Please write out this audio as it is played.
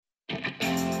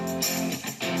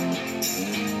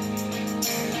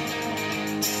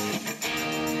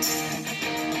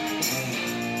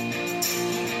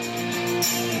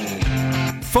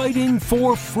fighting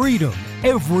for freedom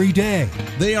every day.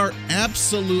 They are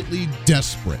absolutely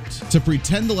desperate to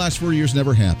pretend the last 4 years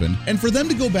never happened and for them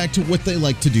to go back to what they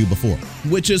liked to do before,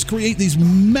 which is create these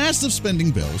massive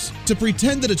spending bills to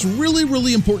pretend that it's really,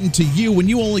 really important to you when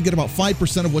you only get about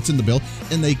 5% of what's in the bill,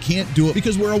 and they can't do it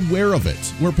because we're aware of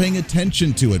it. We're paying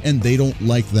attention to it, and they don't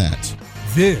like that.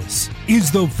 This is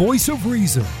the Voice of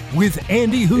Reason with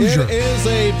Andy Hoosier. It is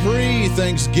a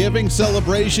pre-Thanksgiving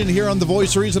celebration here on The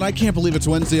Voice of Reason. I can't believe it's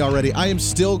Wednesday already. I am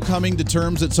still coming to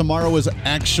terms that tomorrow is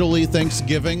actually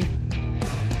Thanksgiving.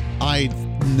 I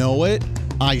know it.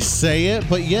 I say it,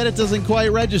 but yet it doesn't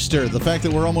quite register. The fact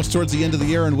that we're almost towards the end of the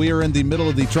year and we are in the middle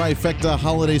of the trifecta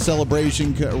holiday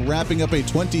celebration, wrapping up a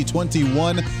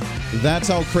 2021. That's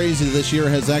how crazy this year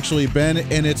has actually been,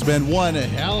 and it's been one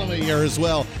hell of a year as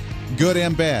well. Good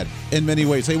and bad in many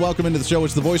ways. Hey, welcome into the show.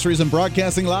 It's The Voice of Reason,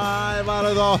 broadcasting live out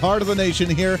of the heart of the nation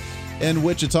here in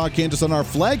Wichita, Kansas, on our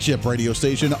flagship radio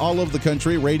station all over the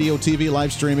country, radio, TV,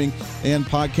 live streaming, and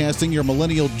podcasting. Your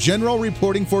millennial general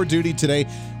reporting for duty today.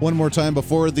 One more time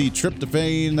before the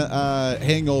tryptophan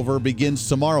hangover begins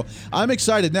tomorrow. I'm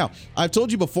excited. Now, I've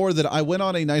told you before that I went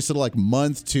on a nice little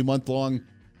 2-month long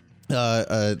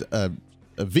a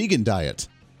vegan diet.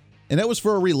 And that was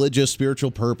for a religious,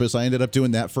 spiritual purpose. I ended up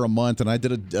doing that for a month, and I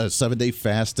did a 7-day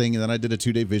fasting, and then I did a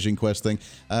 2-day vision quest thing,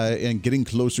 and getting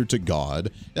closer to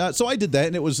God. So I did that,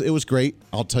 and it was great.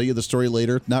 I'll tell you the story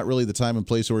later. Not really the time and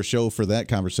place or a show for that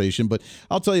conversation, but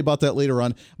I'll tell you about that later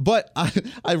on. But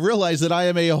I realized that I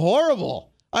am a horrible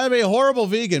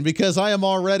vegan because I am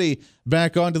already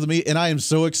back onto the meat, and I am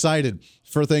so excited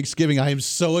for Thanksgiving. I am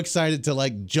so excited to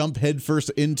jump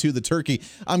headfirst into the turkey.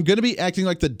 I'm going to be acting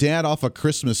like the dad off A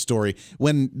Christmas Story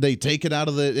when they take it out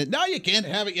of the, no, you can't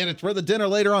have it yet. It's for the dinner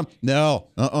later on. No,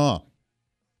 And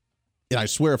I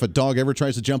swear if a dog ever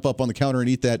tries to jump up on the counter and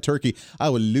eat that turkey, I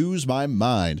would lose my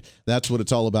mind. That's what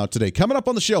it's all about today. Coming up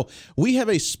on the show, we have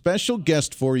a special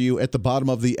guest for you at the bottom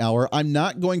of the hour. I'm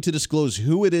not going to disclose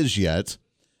who it is yet,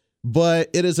 but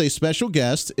it is a special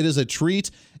guest. It is a treat,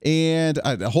 and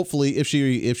hopefully, if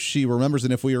she remembers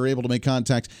and if we are able to make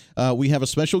contact, we have a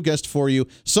special guest for you.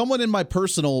 Someone in my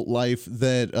personal life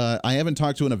that I haven't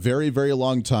talked to in a very, very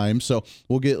long time. So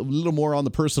we'll get a little more on the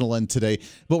personal end today.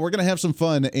 But we're going to have some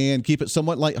fun and keep it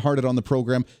somewhat lighthearted on the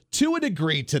program to a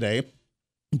degree today,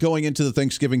 going into the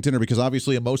Thanksgiving dinner, because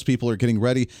obviously most people are getting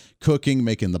ready, cooking,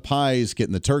 making the pies,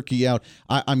 getting the turkey out.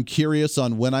 I'm curious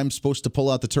on when I'm supposed to pull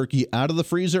out the turkey out of the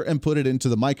freezer and put it into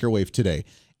the microwave today.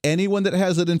 Anyone that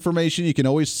has that information, you can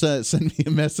always send me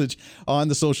a message on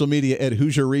the social media at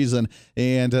Hoosier Reason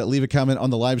and leave a comment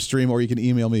on the live stream, or you can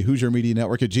email me,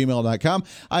 HoosierMediaNetwork@gmail.com.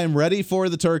 I am ready for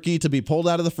the turkey to be pulled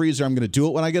out of the freezer. I'm going to do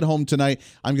it when I get home tonight.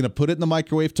 I'm going to put it in the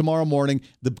microwave tomorrow morning.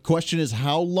 The question is,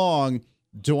 how long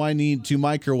do I need to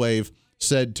microwave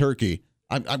said turkey?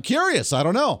 I'm curious. I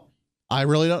don't know. I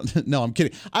really don't. No, I'm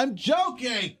kidding. I'm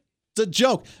joking. It's a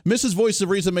joke. Mrs. Voice of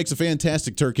Reason makes a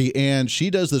fantastic turkey, and she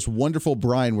does this wonderful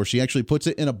brine where she actually puts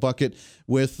it in a bucket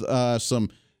with some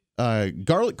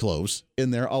garlic cloves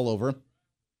in there all over,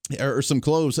 or some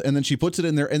cloves, and then she puts it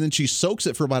in there, and then she soaks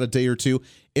it for about a day or two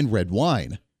in red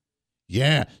wine.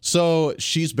 Yeah. So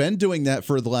she's been doing that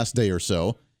for the last day or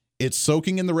so. It's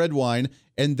soaking in the red wine,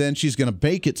 and then she's going to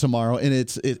bake it tomorrow, and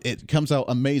it comes out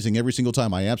amazing every single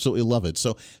time. I absolutely love it.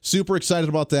 So super excited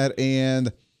about that,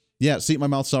 and yeah, see, my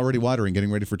mouth's already watering,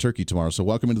 getting ready for turkey tomorrow. So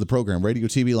welcome into the program, radio,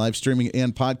 TV, live streaming,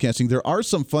 and podcasting. There are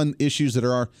some fun issues that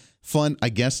are fun, I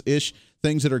guess-ish,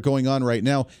 things that are going on right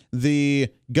now. The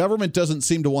government doesn't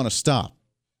seem to want to stop.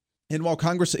 And while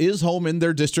Congress is home in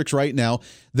their districts right now,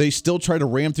 they still try to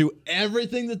ram through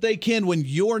everything that they can when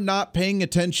you're not paying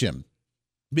attention.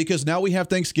 Because now we have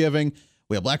Thanksgiving,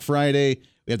 we have Black Friday,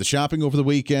 we have the shopping over the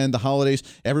weekend, the holidays.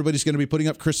 Everybody's going to be putting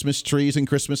up Christmas trees and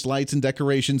Christmas lights and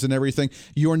decorations and everything.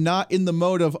 You're not in the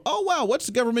mode of, oh, wow, what's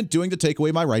the government doing to take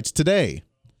away my rights today?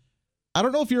 I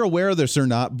don't know if you're aware of this or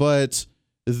not, but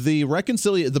the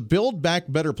Build Back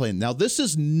Better plan. Now, this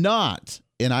is not,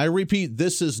 and I repeat,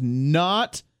 this is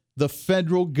not the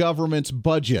federal government's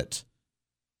budget.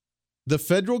 The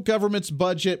federal government's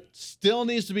budget still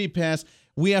needs to be passed.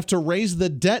 We have to raise the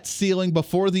debt ceiling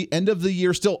before the end of the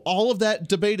year. Still, all of that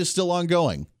debate is still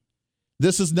ongoing.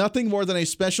 This is nothing more than a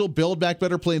special Build Back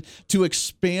Better plan to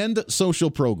expand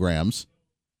social programs,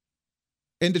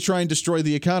 and to try and destroy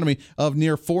the economy of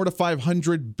near $400 to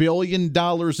 $500 billion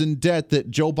in debt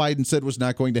that Joe Biden said was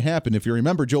not going to happen. If you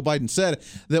remember, Joe Biden said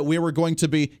that we were going to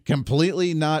be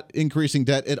completely not increasing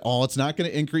debt at all. It's not going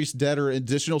to increase debt or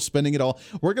additional spending at all.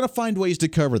 We're going to find ways to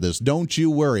cover this. Don't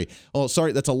you worry. Oh,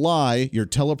 sorry, that's a lie. Your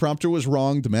teleprompter was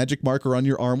wrong. The magic marker on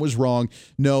your arm was wrong.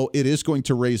 No, it is going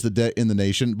to raise the debt in the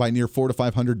nation by near $400 to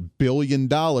 $500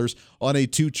 billion on a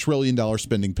 $2 trillion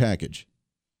spending package.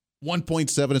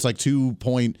 1.7, it's like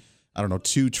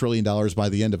 $2 trillion by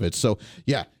the end of it. So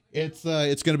yeah, it's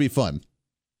going to be fun.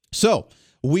 So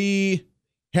we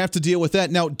have to deal with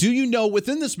that. Now, do you know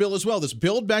within this bill as well, this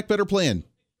Build Back Better plan,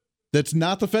 that's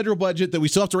not the federal budget that we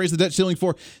still have to raise the debt ceiling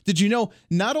for. Did you know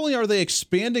not only are they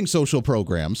expanding social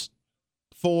programs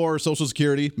for Social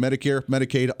Security, Medicare,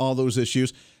 Medicaid, all those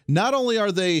issues, not only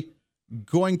are they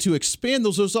going to expand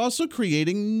those, there's also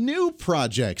creating new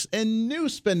projects and new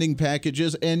spending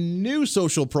packages and new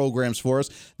social programs for us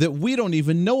that we don't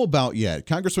even know about yet.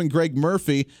 Congressman Greg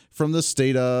Murphy from the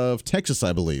state of Texas,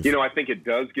 I believe. You know, I think it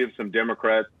does give some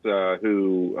Democrats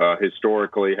who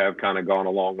historically have kind of gone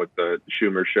along with the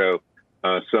Schumer show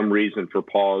some reason for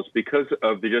pause because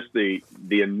of the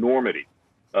enormity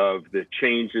of the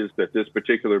changes that this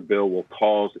particular bill will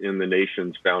cause in the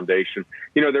nation's foundation.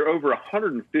 You know, there are over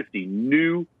 150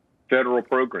 new federal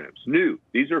programs. New.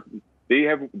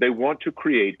 They want to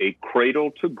create a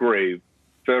cradle to grave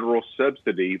federal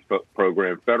subsidy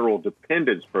program, federal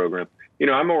dependence program. You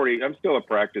know, I'm still a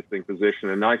practicing physician,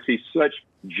 and I see such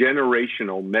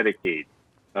generational Medicaid,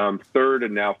 third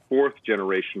and now fourth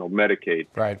generational Medicaid.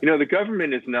 Right. You know, the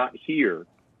government is not here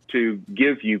to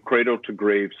give you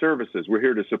cradle-to-grave services. We're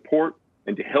here to support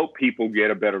and to help people get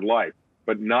a better life,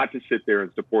 but not to sit there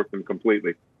and support them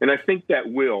completely. And I think that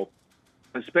will,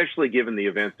 especially given the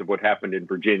events of what happened in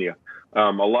Virginia,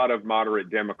 a lot of moderate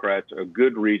Democrats, a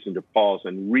good reason to pause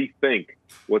and rethink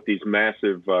what these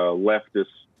massive leftist,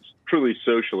 truly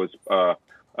socialist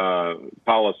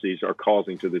policies are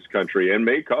causing to this country and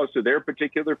may cause to their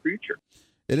particular future.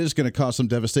 It is going to cause some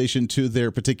devastation to their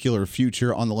particular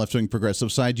future on the left-wing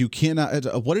progressive side. You cannot,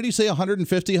 what did he say,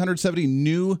 150, 170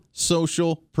 new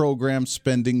social program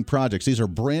spending projects. These are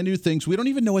brand new things. We don't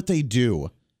even know what they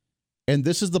do. And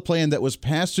this is the plan that was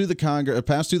passed through the Congress,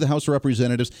 passed through the House of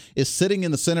Representatives, is sitting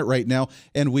in the Senate right now.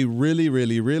 And we really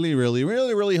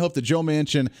hope that Joe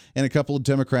Manchin and a couple of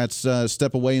Democrats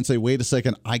step away and say, wait a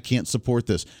second, I can't support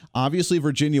this. Obviously,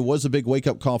 Virginia was a big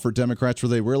wake-up call for Democrats where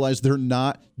they realized they're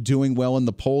not doing well in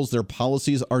the polls. Their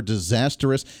policies are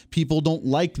disastrous. People don't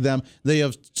like them. They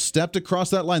have stepped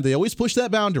across that line. They always push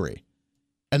that boundary.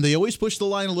 And they always push the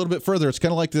line a little bit further. It's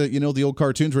kind of like the old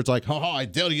cartoons where it's like, I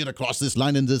dare you to cross this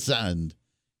line in the sand.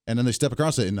 And then they step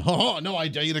across it and, no, I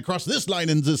dare you to cross this line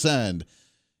in the sand.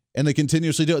 And they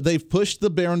continuously do it. They've pushed the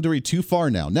boundary too far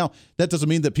now. Now, that doesn't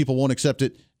mean that people won't accept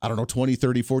it, 20,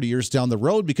 30, 40 years down the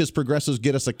road, because progressives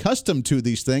get us accustomed to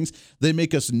these things. They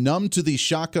make us numb to the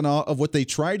shock and awe of what they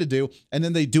try to do. And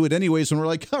then they do it anyways. And we're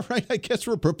like, all right, I guess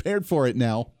we're prepared for it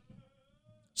now.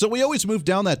 So we always move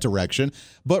down that direction,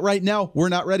 but right now we're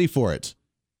not ready for it.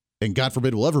 And God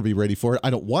forbid we'll ever be ready for it. I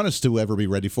don't want us to ever be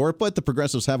ready for it, but the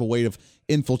progressives have a way of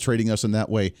infiltrating us in that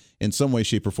way, in some way,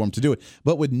 shape, or form to do it.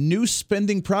 But with new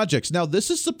spending projects, now this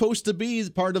is supposed to be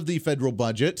part of the federal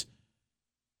budget.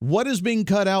 What is being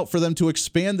cut out for them to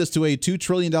expand this to a $2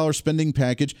 trillion spending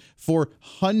package for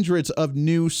hundreds of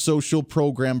new social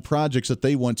program projects that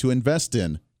they want to invest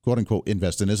in? Quote unquote,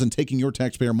 invest in, isn't taking your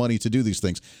taxpayer money to do these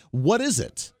things. What is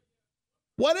it?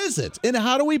 What is it? And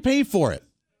how do we pay for it?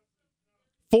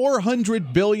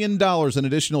 $400 billion in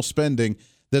additional spending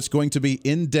that's going to be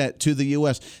in debt to the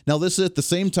U.S. Now, this at the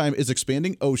same time is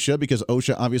expanding OSHA, because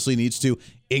OSHA obviously needs to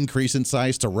increase in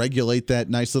size to regulate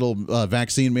that nice little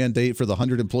vaccine mandate for the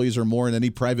 100 employees or more in any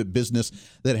private business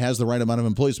that has the right amount of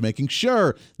employees, making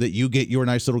sure that you get your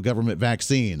nice little government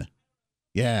vaccine.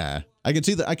 Yeah, I can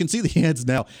see the ads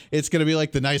now. It's going to be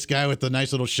like the nice guy with the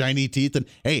nice little shiny teeth and,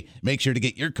 hey, make sure to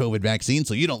get your COVID vaccine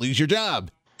so you don't lose your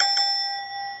job.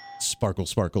 Sparkle,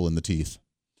 sparkle in the teeth.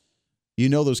 You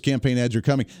know those campaign ads are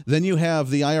coming. Then you have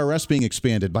the IRS being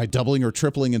expanded by doubling or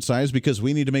tripling in size, because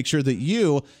we need to make sure that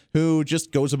you, who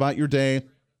just goes about your day,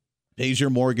 pays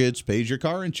your mortgage, pays your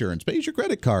car insurance, pays your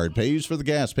credit card, pays for the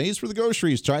gas, pays for the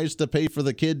groceries, tries to pay for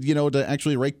the kid, to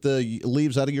actually rake the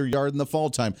leaves out of your yard in the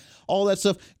fall time. All that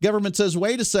stuff. Government says,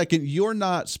 wait a second, you're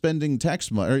not spending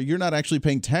tax money, or you're not actually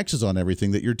paying taxes on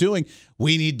everything that you're doing.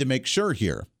 We need to make sure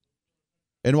here.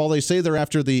 And while they say they're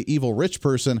after the evil rich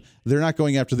person, they're not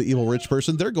going after the evil rich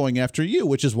person. They're going after you,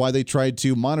 which is why they tried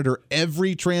to monitor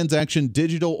every transaction,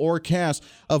 digital or cash,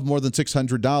 of more than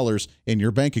 $600 in your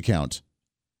bank account.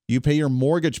 You pay your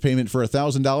mortgage payment for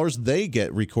 $1,000, they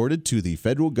get recorded to the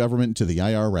federal government, to the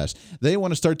IRS. They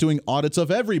want to start doing audits of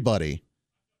everybody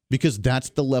because that's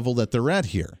the level that they're at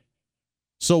here.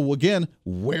 So again,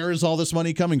 where is all this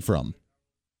money coming from?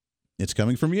 It's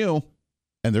coming from you,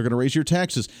 and they're going to raise your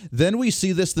taxes. Then we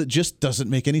see this that just doesn't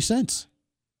make any sense.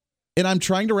 And I'm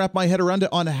trying to wrap my head around it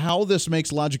on how this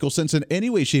makes logical sense in any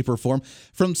way, shape, or form.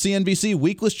 From CNBC,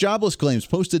 weekless jobless claims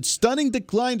posted stunning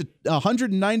decline to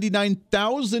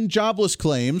 199,000 jobless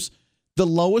claims, the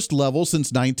lowest level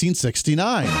since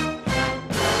 1969.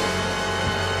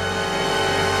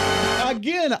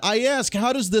 Again, I ask,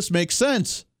 how does this make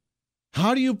sense?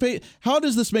 How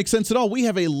does this make sense at all? We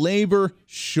have a labor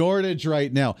shortage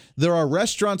right now. There are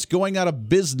restaurants going out of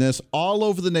business all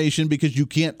over the nation because you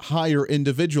can't hire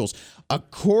individuals.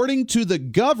 According to the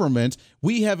government,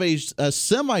 we have a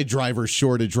semi-driver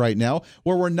shortage right now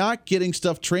where we're not getting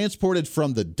stuff transported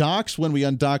from the docks when we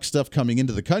undock stuff coming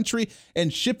into the country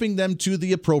and shipping them to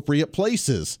the appropriate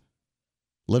places.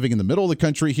 Living in the middle of the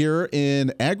country here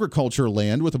in agriculture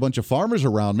land with a bunch of farmers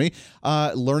around me,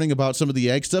 learning about some of the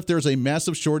ag stuff, there's a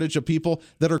massive shortage of people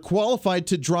that are qualified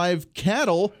to drive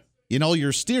cattle,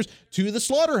 your steers, to the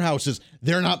slaughterhouses.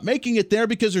 They're not making it there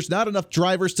because there's not enough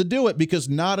drivers to do it because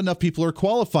not enough people are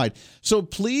qualified. So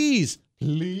please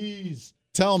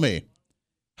tell me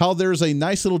how there's a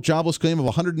nice little jobless claim of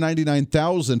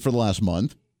 199,000 for the last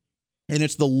month, and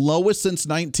it's the lowest since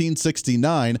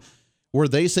 1969, where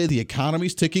they say the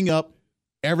economy's ticking up,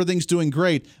 everything's doing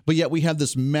great, but yet we have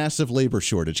this massive labor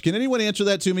shortage. Can anyone answer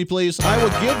that to me, please? I will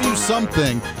give you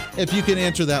something if you can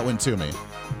answer that one to me.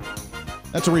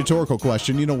 That's a rhetorical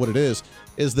question. You know what it is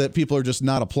that people are just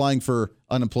not applying for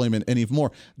unemployment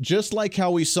anymore. Just like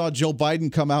how we saw Joe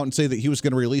Biden come out and say that he was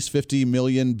going to release 50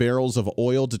 million barrels of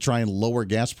oil to try and lower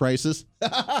gas prices.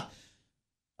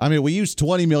 I mean, we use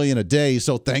 20 million a day,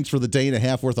 so thanks for the day and a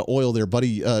half worth of oil there,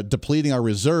 buddy, depleting our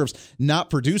reserves, not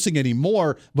producing any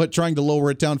more, but trying to lower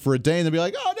it down for a day and then be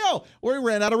like, oh, no, we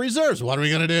ran out of reserves. What are we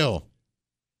going to do?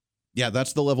 Yeah,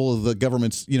 that's the level of the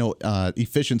government's,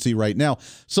 efficiency right now.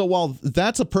 So while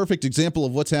that's a perfect example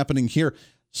of what's happening here,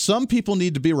 some people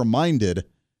need to be reminded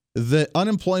that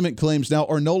unemployment claims now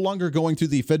are no longer going through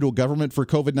the federal government for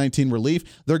COVID-19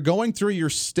 relief. They're going through your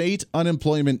state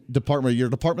unemployment department, your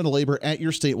Department of Labor at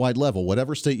your statewide level,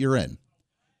 whatever state you're in.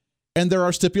 And there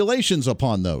are stipulations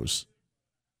upon those.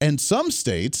 And some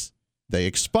states, they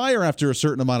expire after a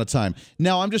certain amount of time.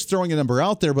 Now, I'm just throwing a number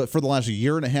out there, but for the last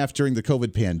year and a half during the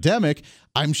COVID pandemic,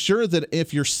 I'm sure that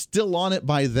if you're still on it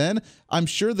by then, I'm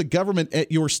sure the government at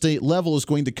your state level is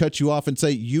going to cut you off and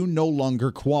say you no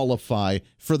longer qualify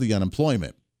for the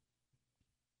unemployment.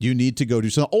 You need to go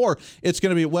do something. Or it's going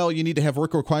to be, well, you need to have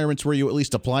work requirements where you at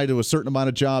least apply to a certain amount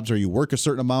of jobs or you work a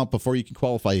certain amount before you can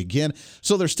qualify again.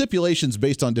 So there's stipulations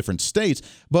based on different states.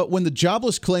 But when the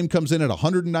jobless claim comes in at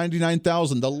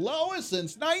 199,000, the lowest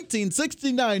since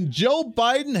 1969, Joe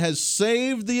Biden has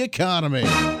saved the economy.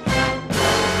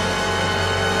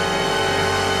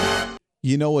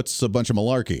 You know, it's a bunch of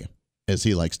malarkey, as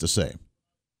he likes to say.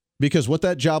 Because what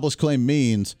that jobless claim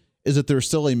means is that there's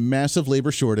still a massive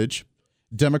labor shortage.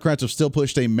 Democrats have still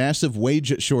pushed a massive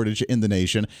wage shortage in the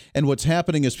nation. And what's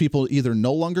happening is people either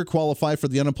no longer qualify for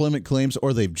the unemployment claims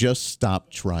or they've just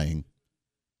stopped trying.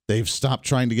 They've stopped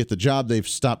trying to get the job. They've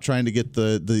stopped trying to get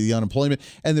the unemployment,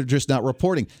 and they're just not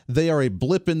reporting. They are a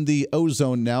blip in the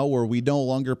ozone now where we no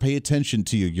longer pay attention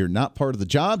to you. You're not part of the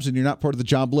jobs, and you're not part of the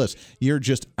job list. You're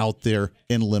just out there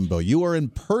in limbo. You are in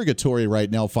purgatory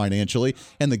right now financially,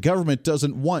 and the government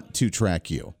doesn't want to track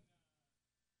you.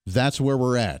 That's where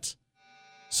we're at.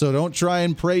 So don't try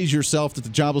and praise yourself that the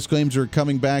jobless claims are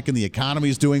coming back and the economy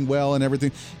is doing well and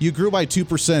everything. You grew by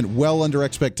 2%, well under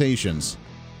expectations.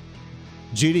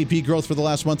 GDP growth for the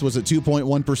last month was at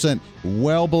 2.1%,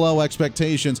 well below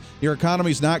expectations. Your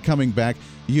economy's not coming back.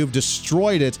 You've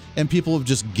destroyed it, and people have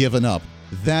just given up.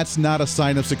 That's not a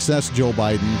sign of success, Joe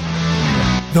Biden.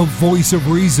 The Voice of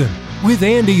Reason with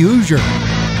Andy Hoosier.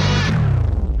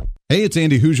 Hey, it's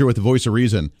Andy Hoosier with the Voice of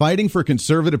Reason. Fighting for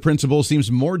conservative principles seems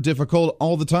more difficult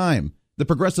all the time. The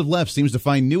progressive left seems to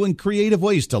find new and creative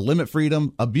ways to limit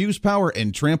freedom, abuse power,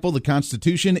 and trample the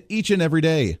Constitution each and every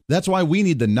day. That's why we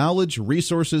need the knowledge,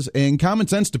 resources, and common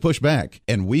sense to push back,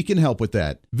 and we can help with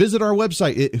that. Visit our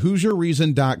website at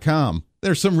HoosierReason.com.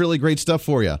 There's some really great stuff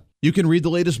for you. You can read the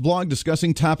latest blog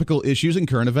discussing topical issues and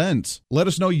current events. Let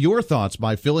us know your thoughts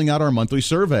by filling out our monthly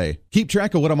survey. Keep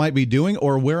track of what I might be doing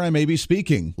or where I may be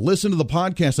speaking. Listen to the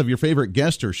podcast of your favorite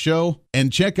guest or show.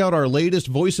 And check out our latest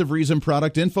Voice of Reason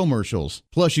product infomercials.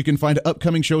 Plus, you can find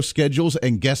upcoming show schedules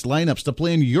and guest lineups to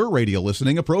plan your radio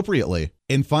listening appropriately.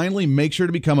 And finally, make sure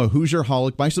to become a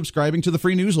Hoosier-holic by subscribing to the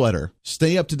free newsletter.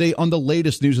 Stay up to date on the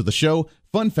latest news of the show,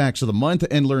 fun facts of the month,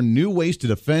 and learn new ways to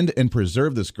defend and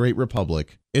preserve this great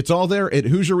republic. It's all there at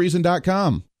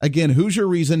HoosierReason.com. Again,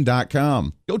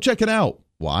 HoosierReason.com. Go check it out.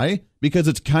 Why? Because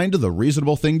it's kind of the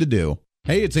reasonable thing to do.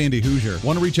 Hey, it's Andy Hoosier.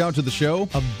 Want to reach out to the show?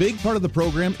 A big part of the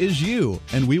program is you,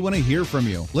 and we want to hear from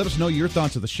you. Let us know your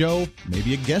thoughts of the show,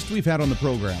 maybe a guest we've had on the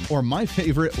program, or my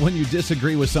favorite, when you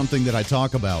disagree with something that I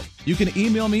talk about. You can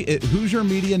email me at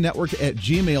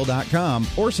HoosierMediaNetwork@gmail.com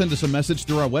or send us a message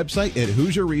through our website at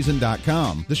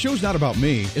HoosierReason.com. The show's not about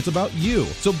me, it's about you.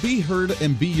 So be heard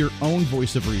and be your own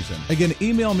voice of reason. Again,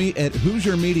 email me at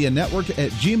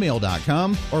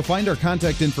HoosierMediaNetwork@gmail.com or find our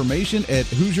contact information at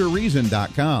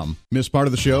HoosierReason.com. Miss part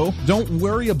of the show? Don't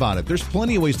worry about it. There's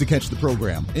plenty of ways to catch the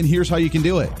program, and here's how you can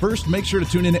do it. First, make sure to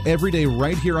tune in every day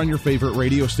right here on your favorite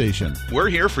radio station. We're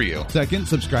here for you. Second,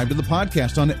 subscribe to the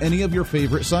podcast on any of your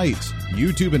favorite sites.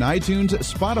 YouTube and iTunes,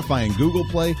 Spotify and Google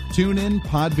Play, TuneIn,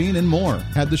 Podbean, and more.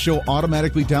 Have the show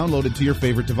automatically downloaded to your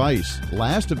favorite device.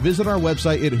 Last, visit our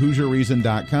website at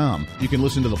HoosierReason.com. You can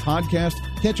listen to the podcast,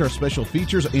 catch our special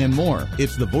features, and more.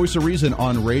 It's the Voice of Reason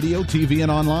on radio, TV,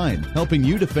 and online, helping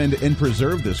you defend and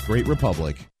preserve this great republic.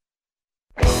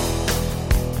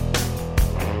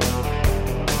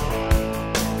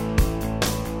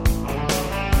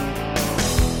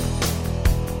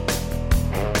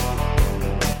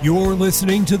 You're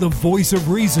listening to the Voice of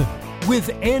Reason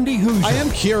with Andy Hoosier. I am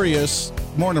curious,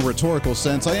 more in a rhetorical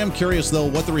sense, I am curious, though,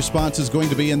 what the response is going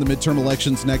to be in the midterm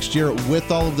elections next year with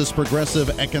all of this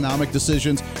progressive economic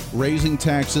decisions, raising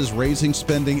taxes, raising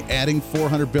spending, adding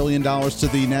 $400 billion to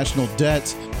the national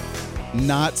debt,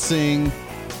 not seeing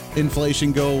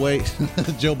inflation go away.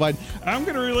 Joe Biden, I'm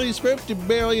going to release 50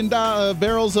 billion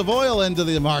barrels of oil into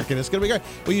the market. It's going to be great.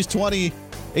 We use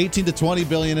 18 to 20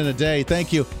 billion in a day.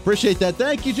 Thank you. Appreciate that.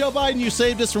 Thank you, Joe Biden. You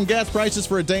saved us from gas prices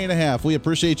for a day and a half. We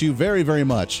appreciate you very, very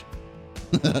much.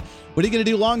 What are you going to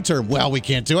do long term? Well, we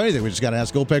can't do anything. We just got to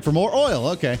ask OPEC for more oil.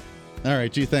 Okay. All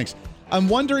right. Gee, thanks. I'm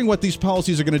wondering what these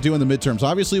policies are going to do in the midterms.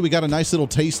 Obviously, we got a nice little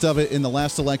taste of it in the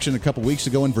last election a couple weeks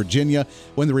ago in Virginia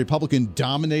when the Republican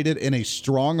dominated in a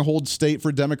stronghold state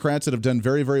for Democrats that have done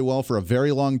very, very well for a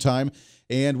very long time.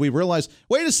 And we realized,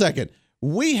 wait a second,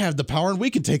 we have the power and we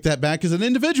can take that back as an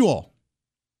individual.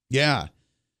 Yeah.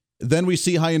 Then we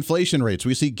see high inflation rates.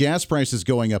 We see gas prices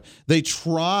going up. They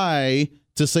try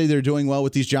to say they're doing well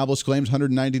with these jobless claims,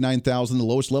 199,000, the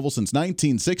lowest level since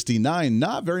 1969.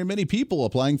 Not very many people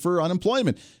applying for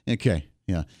unemployment. Okay,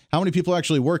 yeah. How many people are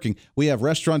actually working? We have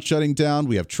restaurants shutting down.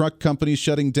 We have truck companies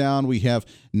shutting down. We have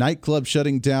nightclubs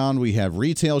shutting down. We have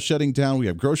retail shutting down. We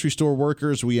have grocery store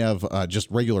workers. We have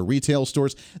just regular retail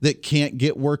stores that can't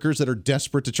get workers, that are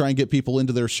desperate to try and get people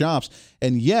into their shops.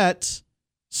 And yet,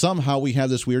 somehow we have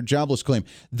this weird jobless claim.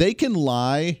 They can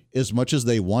lie as much as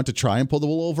they want to try and pull the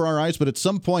wool over our eyes, but at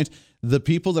some point, the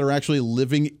people that are actually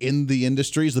living in the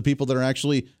industries, the people that are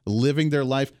actually living their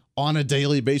life on a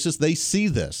daily basis, they see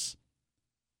this.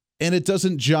 And it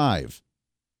doesn't jive.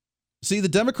 See, the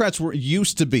Democrats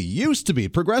used to be,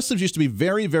 progressives used to be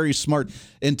very, very smart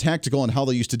and tactical in how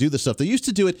they used to do this stuff. They used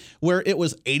to do it where it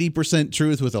was 80%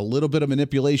 truth with a little bit of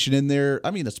manipulation in there.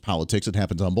 I mean, it's politics. It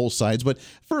happens on both sides. But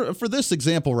for this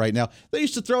example right now, they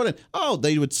used to throw it in. Oh,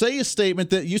 they would say a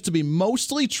statement that used to be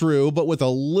mostly true, but with a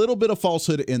little bit of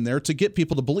falsehood in there to get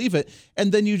people to believe it.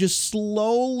 And then you just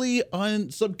slowly,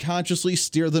 subconsciously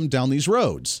steer them down these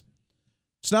roads.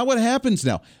 It's not what happens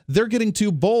now. They're getting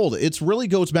too bold. It really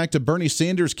goes back to Bernie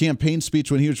Sanders' campaign speech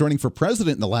when he was running for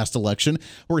president in the last election,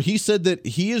 where he said that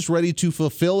he is ready to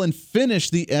fulfill and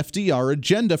finish the FDR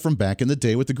agenda from back in the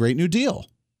day with the Great New Deal.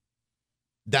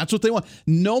 That's what they want.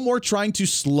 No more trying to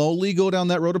slowly go down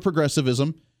that road of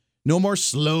progressivism. No more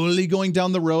slowly going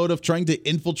down the road of trying to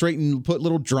infiltrate and put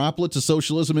little droplets of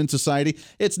socialism in society.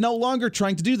 It's no longer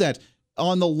trying to do that.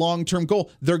 On the long-term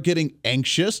goal, they're getting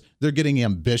anxious, they're getting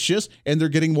ambitious, and they're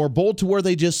getting more bold to where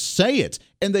they just say it.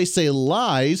 And they say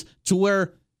lies to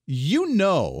where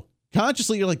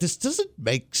consciously you're like, this doesn't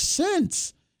make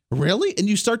sense. Really? And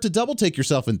you start to double take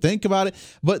yourself and think about it,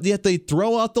 but yet they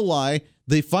throw out the lie,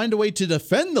 they find a way to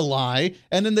defend the lie,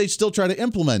 and then they still try to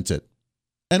implement it.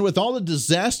 And with all the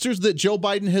disasters that Joe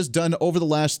Biden has done over the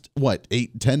last,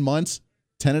 8, 10 months,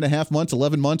 10 and a half months,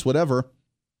 11 months, whatever,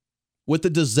 with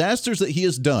the disasters that he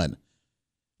has done,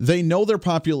 they know their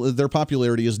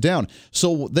popularity is down.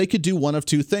 So they could do one of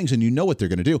two things, and you know what they're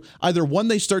going to do. Either one,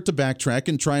 they start to backtrack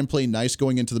and try and play nice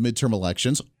going into the midterm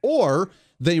elections, or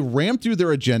They ram through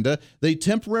their agenda. They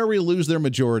temporarily lose their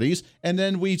majorities, and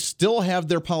then we still have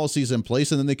their policies in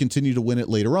place, and then they continue to win it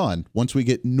later on once we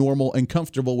get normal and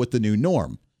comfortable with the new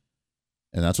norm.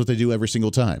 And that's what they do every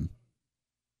single time.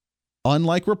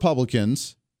 Unlike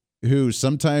Republicans, who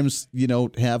sometimes,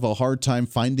 have a hard time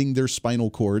finding their spinal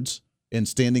cords and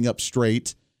standing up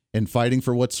straight and fighting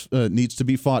for what needs to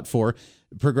be fought for,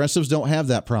 progressives don't have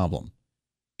that problem.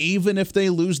 Even if they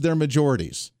lose their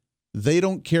majorities, they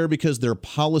don't care because their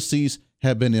policies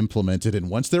have been implemented. And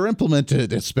once they're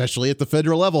implemented, especially at the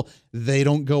federal level, they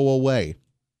don't go away.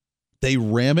 They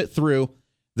ram it through,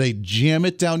 they jam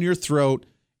it down your throat,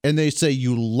 and they say,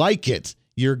 you like it.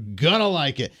 You're gonna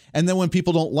like it. And then when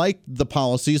people don't like the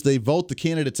policies, they vote the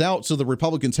candidates out so the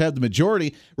Republicans have the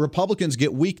majority. Republicans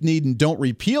get weak-kneed and don't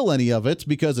repeal any of it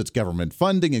because it's government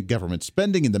funding and government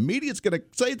spending, and the media's going to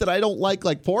say that I don't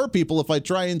like poor people if I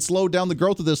try and slow down the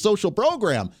growth of this social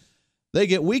program. They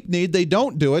get weak-kneed, they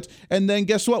don't do it, and then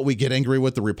guess what? We get angry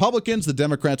with the Republicans, the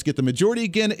Democrats get the majority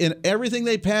again, and everything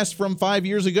they passed from 5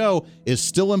 years ago is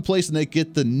still in place, and they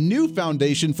get the new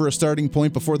foundation for a starting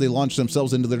point before they launch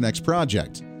themselves into their next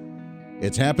project.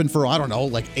 It's happened for,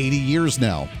 80 years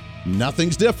now.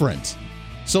 Nothing's different.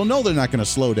 So no, they're not going to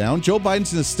slow down. Joe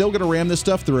Biden's still going to ram this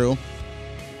stuff through.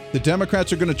 The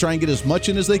Democrats are going to try and get as much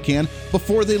in as they can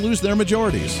before they lose their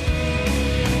majorities.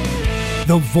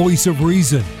 The Voice of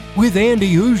Reason with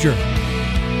Andy Hoosier.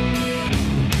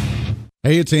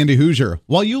 Hey, it's Andy Hoosier.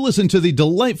 While you listen to the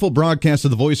delightful broadcast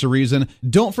of The Voice of Reason,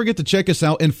 don't forget to check us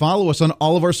out and follow us on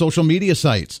all of our social media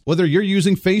sites. Whether you're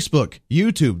using Facebook,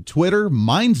 YouTube, Twitter,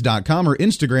 Minds.com, or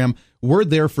Instagram, we're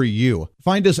there for you.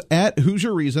 Find us at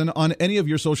Hoosier Reason on any of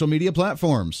your social media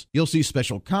platforms. You'll see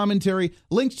special commentary,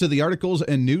 links to the articles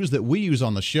and news that we use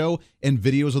on the show, and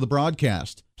videos of the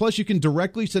broadcast. Plus, you can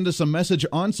directly send us a message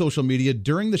on social media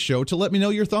during the show to let me know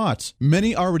your thoughts.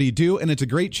 Many already do, and it's a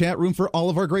great chat room for all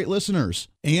of our great listeners.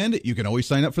 And you can always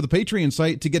sign up for the Patreon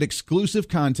site to get exclusive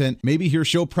content, maybe hear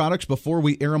show products before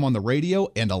we air them on the radio,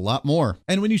 and a lot more.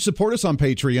 And when you support us on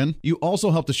Patreon, you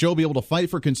also help the show be able to fight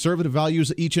for conservative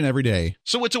values each and every day.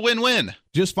 So it's a win-win.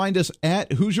 Just find us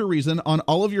at Hoosier Reason on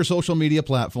all of your social media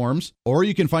platforms, or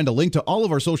you can find a link to all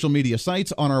of our social media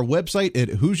sites on our website at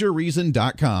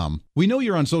HoosierReason.com. We know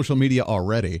you're on social media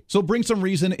already, so bring some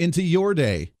reason into your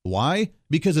day. Why?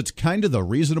 Because it's kind of the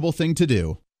reasonable thing to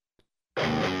do.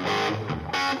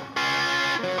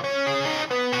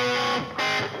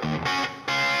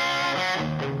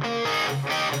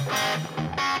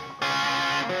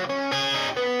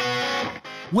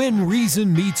 When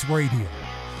Reason Meets Radio.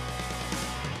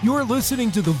 You're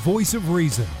listening to The Voice of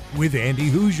Reason with Andy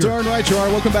Hoosier. Darn right you are.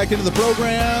 Welcome back into the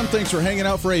program. Thanks for hanging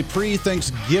out for a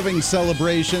pre-Thanksgiving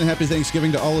celebration. Happy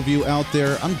Thanksgiving to all of you out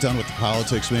there. I'm done with the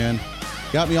politics, man.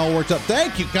 Got me all worked up.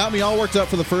 Thank you. Got me all worked up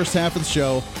for the first half of the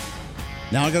show.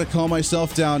 Now I got to calm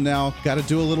myself down now. Got to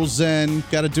do a little Zen.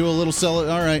 Got to do a little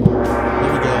All right.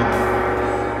 Here we go.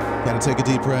 Got to take a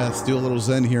deep breath, do a little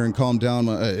Zen here and calm down.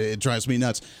 It drives me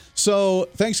nuts. So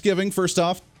Thanksgiving, first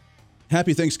off,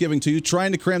 happy Thanksgiving to you.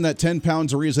 Trying to cram that 10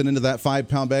 pounds of reason into that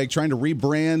 5-pound bag. Trying to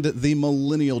rebrand the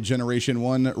millennial generation,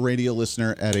 one radio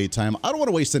listener at a time. I don't want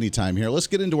to waste any time here. Let's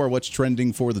get into our what's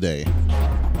trending for the day.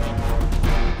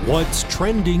 What's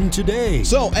trending today?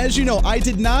 So, as you know, I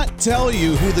did not tell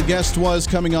you who the guest was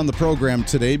coming on the program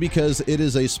today because it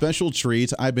is a special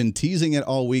treat. I've been teasing it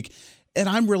all week, and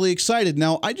I'm really excited.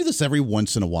 Now, I do this every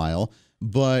once in a while,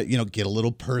 but, get a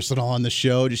little personal on the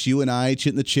show, just you and I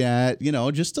chit in the chat,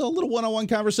 just a little one-on-one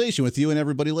conversation with you and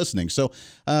everybody listening. So,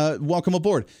 welcome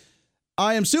aboard.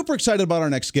 I am super excited about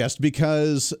our next guest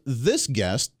because this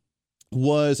guest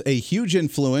was a huge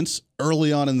influence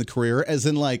early on in the career, as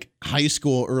in high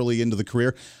school, early into the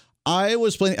career. I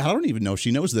was planning, I don't even know if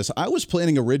she knows this. I was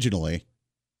planning originally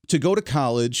to go to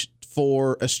college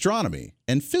for astronomy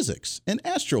and physics and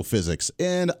astrophysics.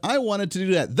 And I wanted to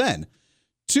do that. Then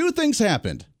two things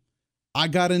happened. I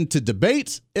got into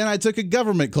debate and I took a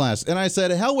government class and I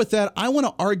said, hell with that. I want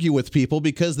to argue with people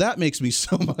because that makes me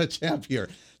so much happier.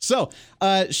 So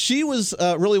she was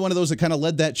really one of those that kind of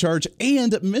led that charge.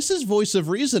 And Mrs. Voice of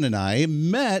Reason and I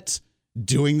met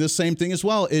doing the same thing as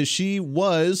well. As she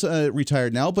was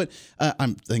retired now, but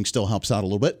I think still helps out a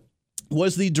little bit.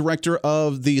 Was the director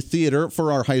of the theater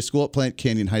for our high school at Plant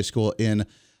Canyon High School in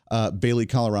Bailey,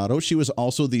 Colorado. She was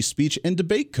also the speech and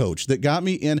debate coach that got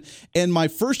me in. And my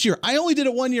first year, I only did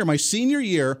it 1 year, my senior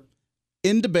year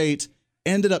in debate,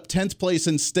 ended up 10th place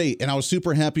in state. And I was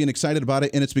super happy and excited about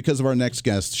it. And it's because of our next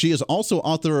guest. She is also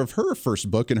author of her first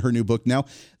book and her new book now,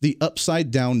 The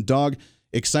Upside Down Dog.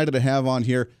 Excited to have on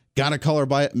here. Gotta call her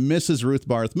by it, Mrs. Ruth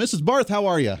Barth. Mrs. Barth, how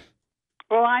are you?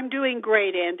 Well, I'm doing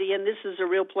great, Andy, and this is a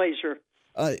real pleasure.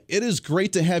 It is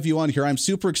great to have you on here. I'm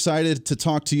super excited to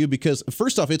talk to you because,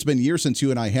 first off, it's been years since you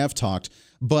and I have talked.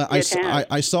 But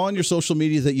I saw on your social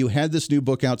media that you had this new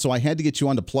book out, so I had to get you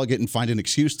on to plug it and find an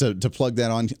excuse to plug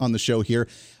that on the show here.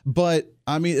 But,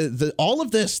 I mean, all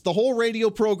of this, the whole radio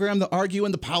program, the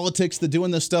arguing, the politics, the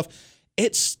doing this stuff,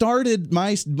 it started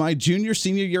my junior,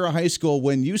 senior year of high school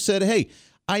when you said, hey,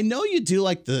 I know you do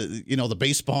like the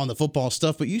baseball and the football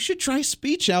stuff, but you should try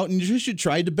speech out and you should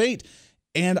try debate.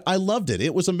 And I loved it.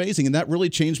 It was amazing, and that really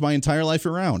changed my entire life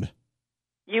around.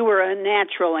 You were a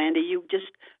natural, Andy. You just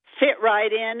fit right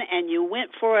in, and you went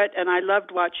for it, and I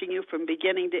loved watching you from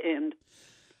beginning to end.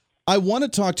 I want to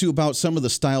talk to you about some of the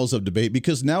styles of debate,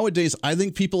 because nowadays I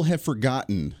think people have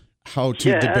forgotten how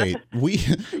to debate. We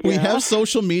have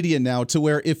social media now to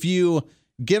where if you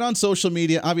get on social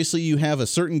media, obviously you have a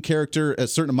certain character, a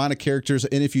certain amount of characters,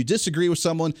 and if you disagree with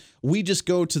someone, we just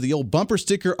go to the old bumper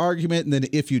sticker argument, and then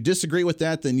if you disagree with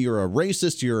that, then you're a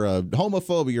racist, you're a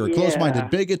homophobe, you're a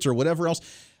closed-minded bigot, or whatever else.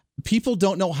 People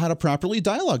don't know how to properly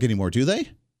dialogue anymore, do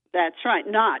they? That's right,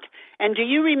 not. And do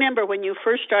you remember when you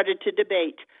first started to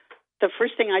debate, the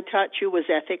first thing I taught you was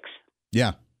ethics?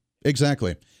 Yeah,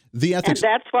 exactly. The ethics.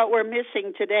 And that's what we're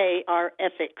missing today, are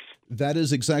ethics. That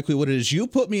is exactly what it is. You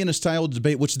put me in a style of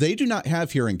debate, which they do not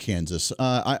have here in Kansas.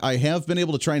 I have been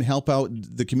able to try and help out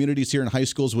the communities here in high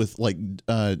schools with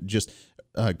just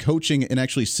coaching and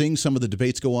actually seeing some of the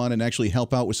debates go on and actually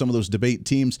help out with some of those debate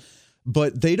teams.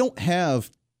 But they don't have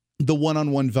the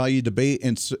one-on-one value debate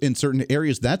in certain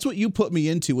areas. That's what you put me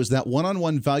into, was that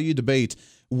one-on-one value debate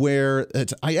where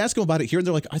I ask them about it here, and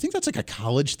they're like, I think that's like a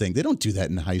college thing. They don't do that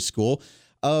in high school.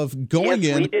 Of going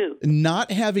in,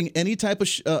 not having any type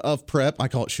of prep. I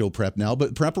call it show prep now,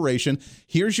 but preparation.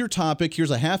 Here's your topic. Here's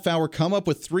a half hour. Come up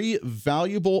with 3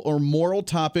 valuable or moral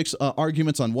topics,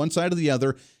 arguments on one side or the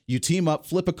other. You team up,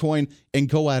 flip a coin, and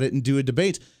go at it and do a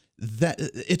debate.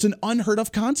 It's an unheard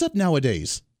of concept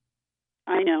nowadays.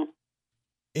 I know.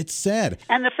 It's sad.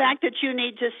 And the fact that you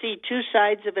need to see 2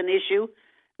 sides of an issue,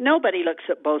 nobody looks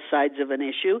at both sides of an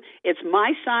issue. It's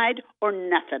my side or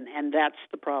nothing, and that's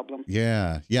the problem.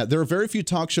 Yeah. There are very few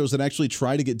talk shows that actually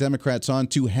try to get Democrats on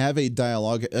to have a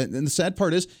dialogue, and the sad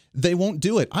part is they won't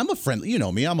do it. I'm a friendly, you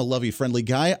know me, I'm a lovey, friendly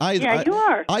guy. You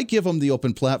are. I give them the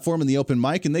open platform and the open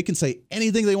mic, and they can say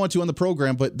anything they want to on the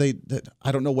program, but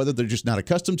I don't know whether they're just not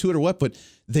accustomed to it or what, but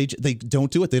they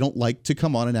don't do it. They don't like to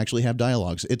come on and actually have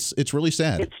dialogues. It's really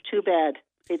sad. It's too bad.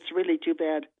 It's really too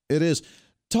bad. It is.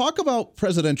 Talk about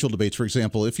presidential debates, for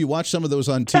example. If you watch some of those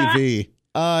on TV,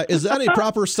 is that a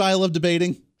proper style of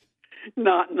debating?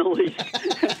 Not in the least.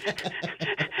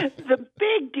 The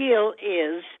big deal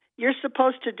is you're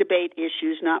supposed to debate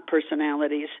issues, not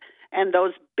personalities. And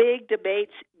those big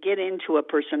debates get into a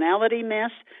personality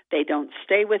mess. They don't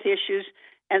stay with issues.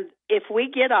 And if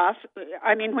we get off,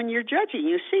 I mean, when you're judging,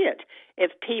 you see it.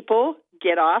 If people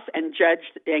get off and judge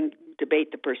and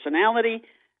debate the personality,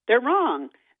 they're wrong.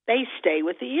 They stay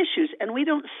with the issues, and we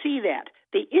don't see that.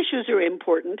 The issues are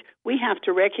important. We have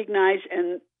to recognize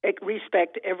and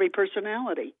respect every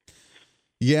personality.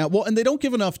 Yeah, well, and they don't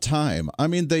give enough time. I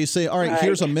mean, they say, all right,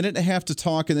 here's a minute and a half to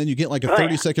talk, and then you get like a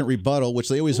 30-second rebuttal, which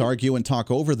they always argue and talk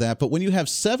over that. But when you have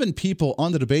 7 people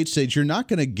on the debate stage, you're not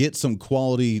going to get some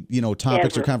quality,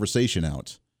 topics or conversation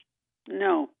out.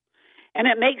 No, and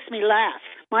it makes me laugh.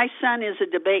 My son is a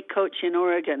debate coach in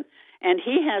Oregon, and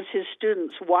he has his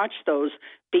students watch those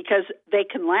because they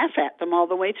can laugh at them all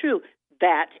the way through.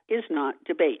 That is not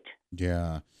debate.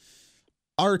 Yeah.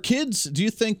 Our kids, do you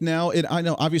think now, and I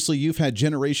know obviously you've had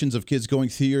generations of kids going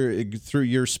through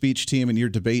your speech team and your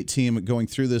debate team going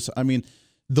through this. I mean,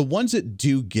 the ones that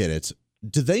do get it,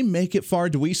 do they make it far?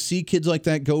 Do we see kids like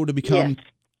that go to become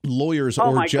lawyers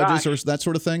or judges or that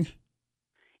sort of thing?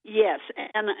 Yes,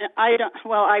 and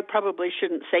I probably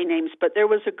shouldn't say names, but there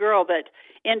was a girl that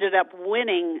ended up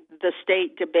winning the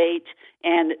state debate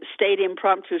and state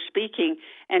impromptu speaking,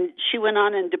 and she went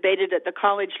on and debated at the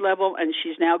college level, and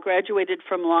she's now graduated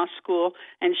from law school,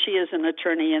 and she is an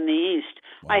attorney in the East.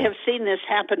 Wow. I have seen this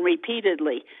happen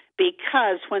repeatedly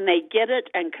because when they get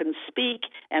it and can speak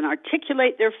and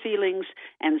articulate their feelings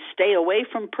and stay away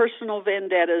from personal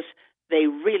vendettas, they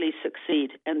really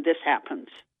succeed, and this happens.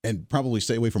 And probably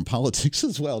stay away from politics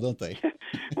as well, don't they?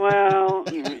 Well,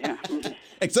 yeah.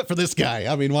 Except for this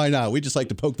guy. I mean, why not? We just like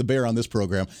to poke the bear on this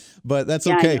program. But that's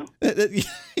okay.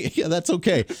 Yeah, that's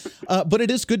okay. But it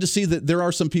is good to see that there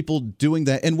are some people doing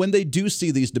that. And when they do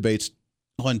see these debates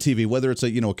on TV, whether it's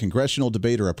a congressional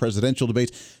debate or a presidential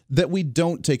debate, that we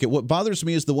don't take it. What bothers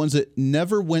me is the ones that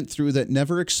never went through, that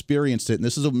never experienced it. And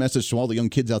this is a message to all the young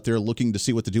kids out there looking to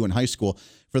see what to do in high school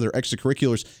for their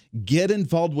extracurriculars. Get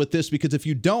involved with this, because if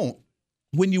you don't,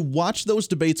 when you watch those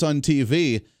debates on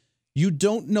TV, you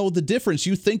don't know the difference.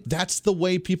 You think that's the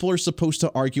way people are supposed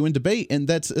to argue and debate. And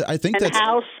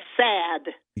how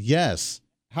sad. Yes.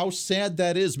 How sad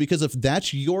that is, because if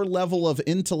that's your level of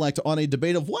intellect on a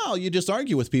debate of, wow, you just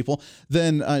argue with people,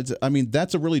 then,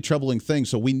 that's a really troubling thing.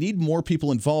 So we need more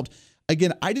people involved.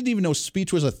 Again, I didn't even know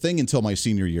speech was a thing until my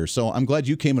senior year. So I'm glad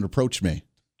you came and approached me.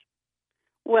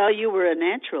 Well, you were a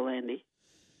natural, Andy.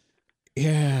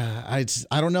 Yeah,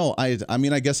 I don't know. I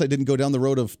guess I didn't go down the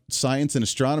road of science and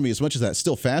astronomy as much as that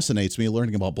still fascinates me,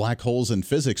 learning about black holes and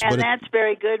physics. And that's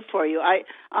very good for you.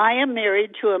 I am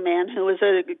married to a man who is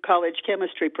a college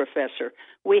chemistry professor.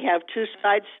 We have two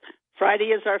sides. Friday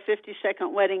is our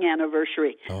 52nd wedding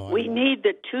anniversary. We need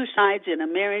the two sides in a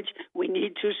marriage. We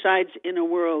need two sides in a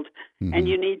world. Mm-hmm. And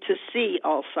you need to see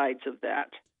all sides of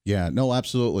that. Yeah, no,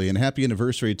 absolutely. And happy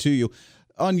anniversary to you.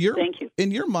 Thank you. In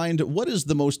your mind, what is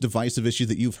the most divisive issue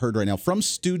that you've heard right now from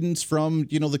students, from,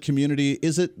 the community?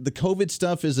 Is it the COVID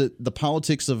stuff? Is it the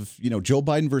politics of, Joe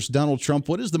Biden versus Donald Trump?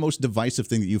 What is the most divisive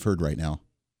thing that you've heard right now?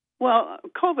 Well,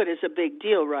 COVID is a big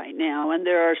deal right now, and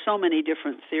there are so many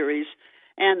different theories.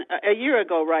 And a year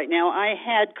ago right now, I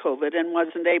had COVID and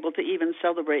wasn't able to even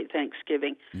celebrate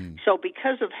Thanksgiving. So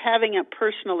because of having it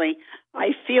personally,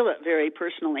 I feel it very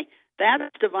personally. That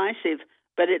is divisive,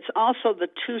 but it's also the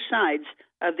two sides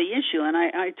of the issue. And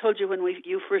I told you when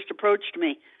you first approached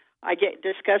me, I get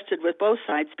disgusted with both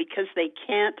sides because they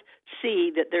can't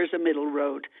see that there's a middle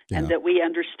road and that we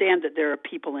understand that there are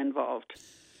people involved.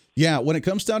 Yeah, when it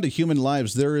comes down to human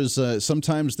lives, there is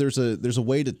sometimes there's a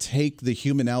way to take the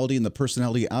humanality and the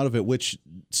personality out of it, which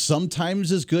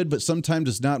sometimes is good, but sometimes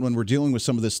is not. When we're dealing with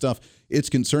some of this stuff, it's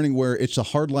concerning where it's a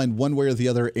hard line one way or the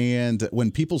other, and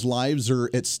when people's lives are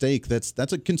at stake, that's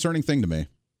a concerning thing to me.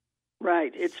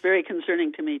 Right. It's very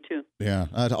concerning to me, too. Yeah.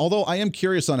 Although I am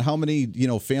curious on how many,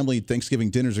 family Thanksgiving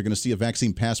dinners are going to see a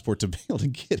vaccine passport to be able to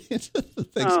get into the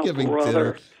Thanksgiving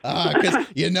dinner.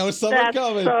 Because some are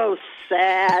coming. That's so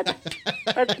sad.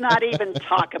 Let's not even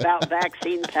talk about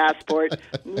vaccine passport.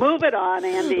 Move it on,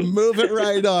 Andy. Move it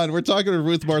right on. We're talking to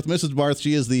Ruth Barth. Mrs. Barth,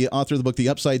 she is the author of the book, The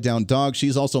Upside Down Dog.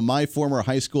 She's also my former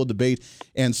high school debate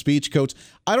and speech coach.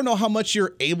 I don't know how much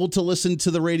you're able to listen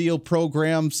to the radio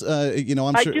programs. I'm sure.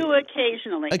 I do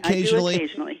occasionally.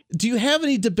 Occasionally. Do you have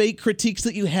any debate critiques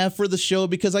that you have for the show?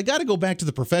 Because I got to go back to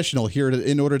the professional here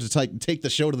in order to take the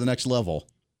show to the next level.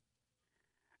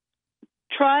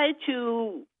 Try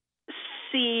to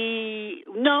see.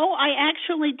 No, I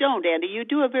actually don't, Andy. You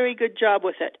do a very good job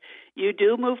with it. You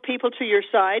do move people to your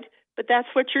side, but that's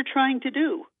what you're trying to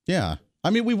do. Yeah.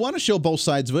 We want to show both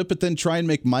sides of it, but then try and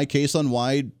make my case on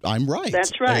why I'm right.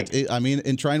 That's right.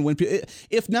 And try and win people.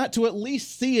 If not, to at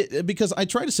least see it, because I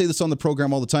try to say this on the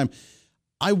program all the time.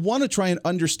 I want to try and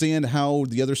understand how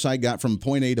the other side got from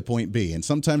point A to point B. And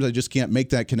sometimes I just can't make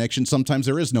that connection. Sometimes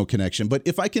there is no connection. But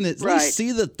if I can at least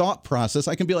see the thought process,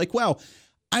 I can be like, wow,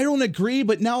 I don't agree,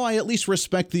 but now I at least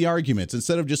respect the arguments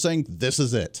instead of just saying, this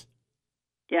is it.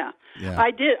 Yeah.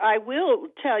 I will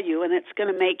tell you, and it's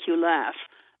going to make you laugh,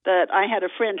 that I had a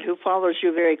friend who follows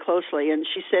you very closely, and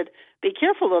she said, be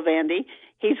careful of Andy.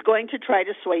 He's going to try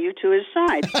to sway you to his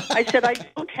side. I said, I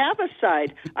don't have a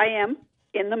side. I am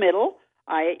in the middle.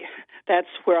 That's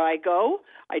where I go.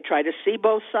 I try to see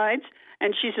both sides.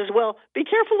 And she says, well, be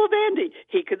careful of Andy.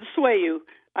 He could sway you.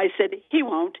 I said, he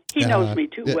won't. He knows me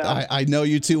too well. I know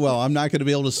you too well. I'm not going to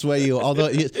be able to sway you,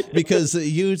 although because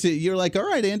you're like, all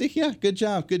right, Andy. Yeah, good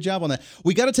job on that.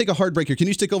 We got to take a hard break here. Can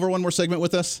you stick over one more segment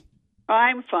with us?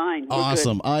 I'm fine.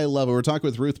 Awesome. Good. I love it. We're talking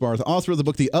with Ruth Barth, author of the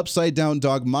book, The Upside Down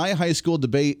Dog, my high school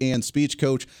debate and speech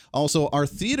coach, also our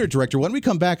theater director. When we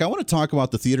come back, I want to talk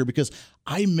about the theater because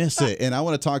I miss it, and I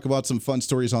want to talk about some fun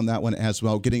stories on that one as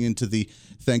well, getting into the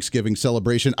Thanksgiving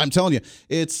celebration. I'm telling you,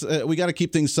 it's we got to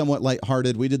keep things somewhat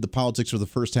lighthearted. We did the politics for the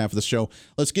first half of the show.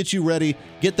 Let's get you ready.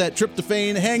 Get that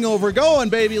tryptophan hangover going,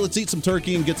 baby. Let's eat some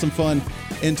turkey and get some fun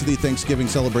into the Thanksgiving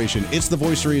celebration. It's The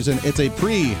Voice of Reason. It's a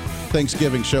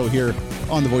pre-Thanksgiving show here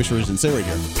on The Voice of Reason. Stay right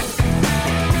here.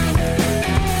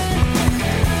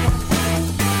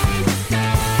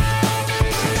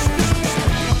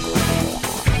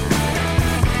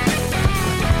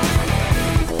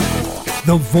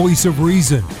 The Voice of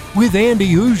Reason with Andy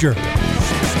Hoosier.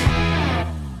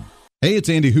 Hey, it's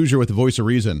Andy Hoosier with The Voice of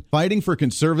Reason. Fighting for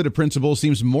conservative principles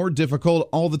seems more difficult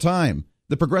all the time.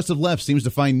 The progressive left seems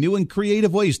to find new and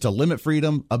creative ways to limit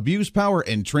freedom, abuse power,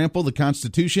 and trample the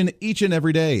Constitution each and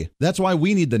every day. That's why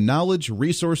we need the knowledge,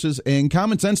 resources, and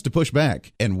common sense to push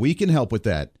back, and we can help with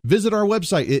that. Visit our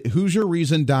website at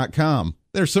HoosierReason.com.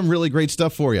 There's some really great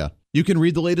stuff for you. You can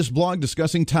read the latest blog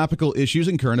discussing topical issues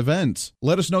and current events.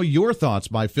 Let us know your thoughts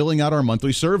by filling out our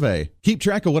monthly survey. Keep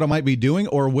track of what I might be doing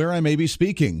or where I may be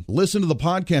speaking. Listen to the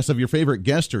podcast of your favorite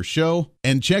guest or show,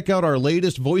 and check out our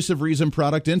latest Voice of Reason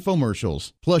product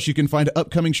infomercials. Plus, you can find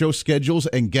upcoming show schedules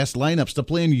and guest lineups to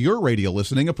plan your radio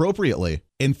listening appropriately.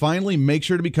 And finally, make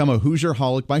sure to become a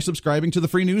Hoosier-holic by subscribing to the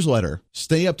free newsletter.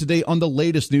 Stay up to date on the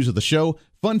latest news of the show,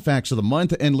 fun facts of the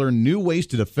month, and learn new ways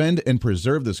to defend and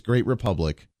preserve this great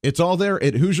republic. It's all there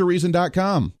at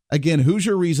HoosierReason.com. Again,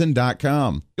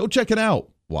 HoosierReason.com. Go check it out.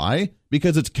 Why?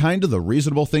 Because it's kind of the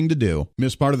reasonable thing to do.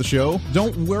 Miss part of the show?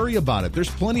 Don't worry about it. There's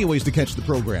plenty of ways to catch the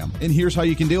program, and here's how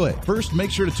you can do it. First,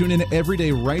 make sure to tune in every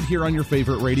day right here on your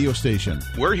favorite radio station.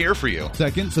 We're here for you.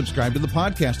 Second, subscribe to the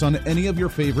podcast on any of your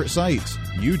favorite sites.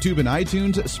 YouTube and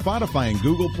iTunes, Spotify and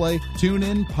Google Play,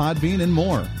 TuneIn, Podbean, and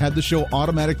more. Have the show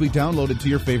automatically downloaded to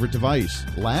your favorite device.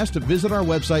 Last, visit our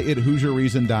website at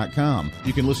HoosierReason.com.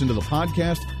 You can listen to the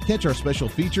podcast, catch our special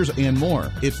features, and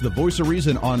more. It's the Voice of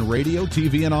Reason on radio,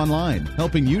 TV, and online,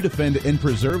 helping you defend and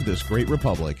preserve this great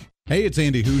republic. Hey, it's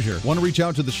Andy Hoosier. Want to reach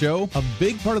out to the show? A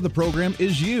big part of the program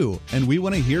is you, and we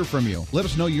want to hear from you. Let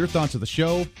us know your thoughts of the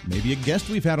show, maybe a guest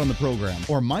we've had on the program,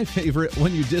 or my favorite,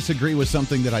 when you disagree with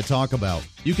something that I talk about.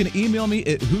 You can email me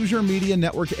at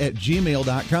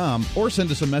HoosierMediaNetwork@gmail.com or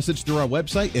send us a message through our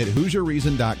website at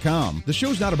HoosierReason.com. The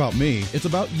show's not about me, it's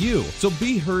about you. So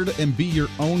be heard and be your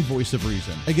own voice of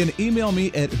reason. Again, email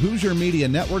me at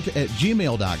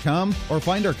HoosierMediaNetwork@gmail.com or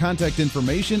find our contact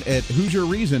information at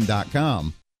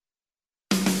HoosierReason.com.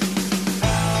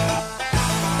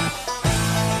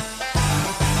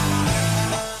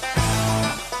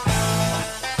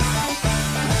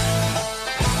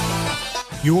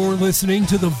 You're listening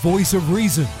to the Voice of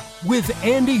Reason with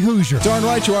Andy Hoosier. Darn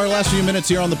right you are. Last few minutes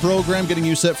here on the program, getting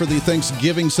you set for the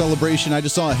Thanksgiving celebration. I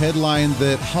just saw a headline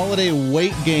that holiday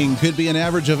weight gain could be an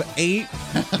average of 8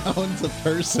 pounds a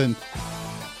person.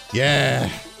 Yeah.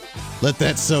 Let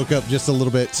that soak up just a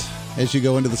little bit as you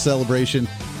go into the celebration.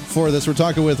 For this, we're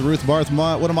talking with Ruth Barth,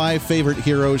 one of my favorite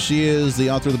heroes. She is the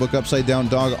author of the book Upside Down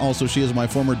Dog. Also, she is my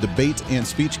former debate and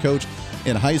speech coach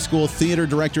in high school, theater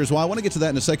director as well. I want to get to that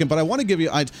in a second, but I want to give you,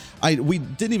 we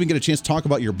didn't even get a chance to talk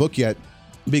about your book yet,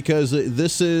 because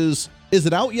this is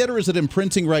it out yet, or is it in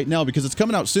printing right now? Because it's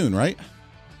coming out soon, right?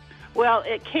 Well,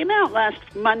 it came out last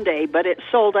Monday, but it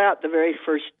sold out the very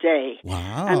first day.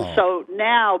 Wow. And so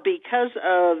now, because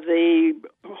of the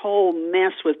whole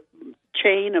mess with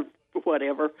chain of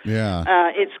whatever,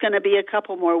 it's going to be a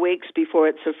couple more weeks before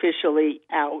it's officially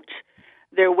out.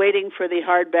 They're waiting for the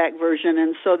hardback version,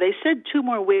 and so they said 2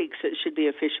 more weeks it should be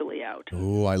officially out.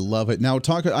 Oh, I love it. Now,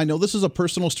 I know this is a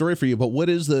personal story for you, but what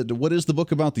is the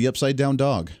book about, the Upside Down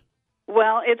Dog?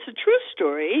 Well, it's a true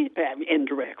story,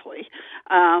 indirectly.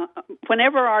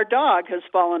 Whenever our dog has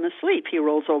fallen asleep, he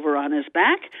rolls over on his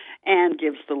back and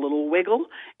gives the little wiggle,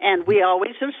 and we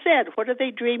always have said, what are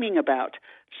they dreaming about?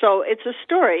 So it's a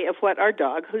story of what our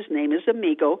dog, whose name is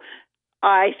Amigo,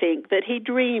 I think that he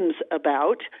dreams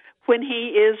about when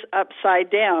he is upside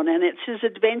down, and it's his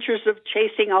adventures of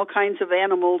chasing all kinds of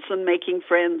animals and making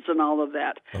friends and all of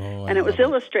that. And it was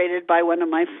illustrated by one of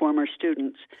my former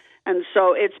students. And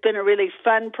so it's been a really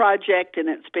fun project, and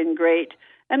it's been great.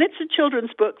 And it's a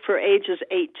children's book for ages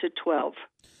 8 to 12.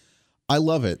 I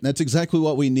love it. That's exactly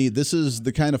what we need. This is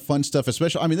the kind of fun stuff,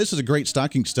 especially, I mean, this is a great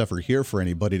stocking stuffer here for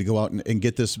anybody to go out and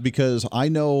get this, because I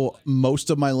know most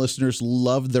of my listeners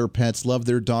love their pets, love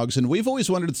their dogs, and we've always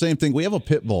wondered the same thing. We have a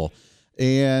pit bull,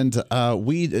 and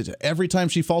every time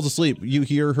she falls asleep, you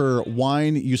hear her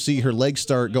whine, you see her legs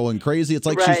start going crazy. It's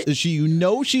like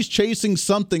she's chasing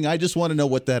something. I just want to know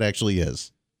what that actually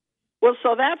is. Well,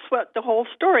 so that's what the whole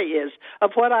story is,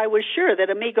 of what I was sure that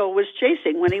Amigo was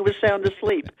chasing when he was sound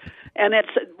asleep. And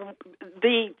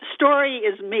the story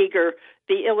is meager.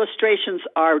 The illustrations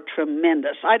are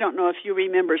tremendous. I don't know if you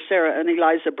remember Sarah and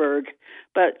Eliza Berg,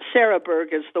 but Sarah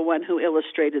Berg is the one who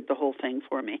illustrated the whole thing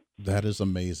for me. That is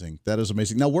amazing. That is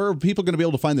amazing. Now, where are people going to be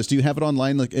able to find this? Do you have it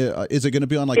online? Like, is it going to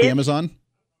be on Amazon?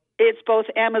 It's both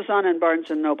Amazon and Barnes &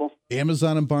 Noble.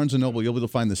 Amazon and Barnes & Noble. You'll be able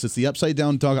to find this. It's the Upside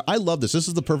Down Dog. I love this. This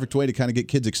is the perfect way to kind of get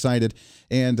kids excited.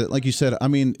 And like you said, I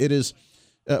mean, it is,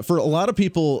 for a lot of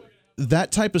people,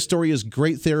 that type of story is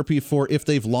great therapy for if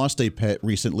they've lost a pet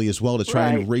recently as well, to try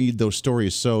and read those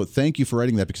stories. So thank you for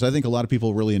writing that, because I think a lot of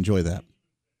people really enjoy that.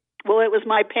 Well, it was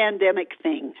my pandemic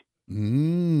thing.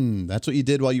 That's what you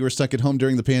did while you were stuck at home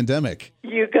during the pandemic.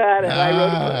 You got it. I wrote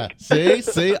a book.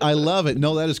 See, I love it.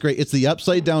 No, that is great. It's the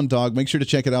Upside Down Dog. Make sure to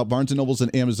check it out. Barnes & Noble's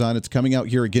and Amazon. It's coming out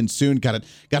here again soon. Got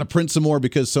to print some more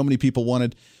because so many people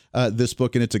wanted this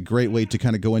book, and it's a great way to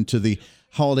kind of go into the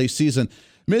holiday season.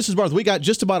 Mrs. Barth, we got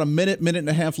just about a minute and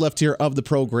a half left here of the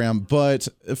program. But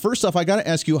first off, I got to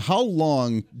ask you, how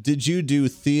long did you do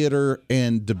theater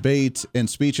and debate and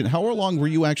speech? And how long were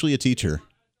you actually a teacher?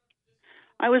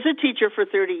 I was a teacher for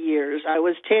 30 years. I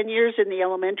was 10 years in the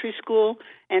elementary school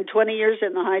and 20 years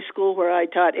in the high school where I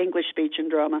taught English, speech, and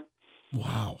drama.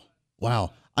 Wow.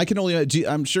 I can only,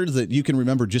 I'm sure that you can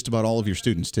remember just about all of your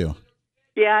students, too.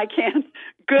 Yeah, I can.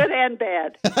 Good and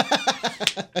bad.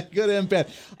 Good and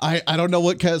bad. I don't know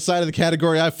what side of the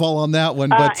category I fall on that one.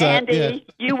 But Andy, yeah.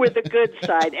 You were the good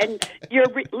side. And your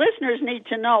listeners need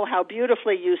to know how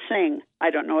beautifully you sing.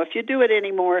 I don't know if you do it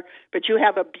anymore, but you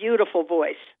have a beautiful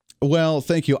voice. Well,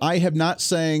 thank you. I have not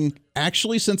sang,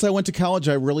 actually, since I went to college.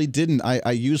 I really didn't.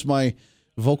 I use my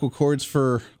vocal cords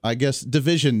for, I guess,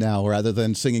 division now rather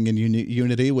than singing in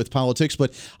unity with politics.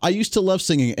 But I used to love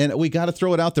singing, and we got to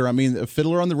throw it out there. I mean,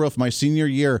 Fiddler on the Roof, my senior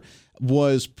year,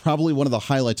 was probably one of the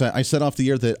highlights. I said off the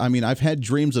air that, I mean, I've had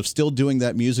dreams of still doing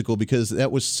that musical because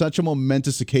that was such a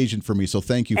momentous occasion for me. So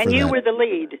thank you for that. And you were the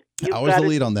lead. I was the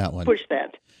lead on that one. Push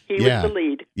that. He was the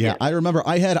lead. Yeah, yes. I remember.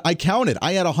 I counted.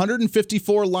 I had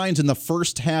 154 lines in the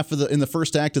first half of in the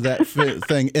first act of that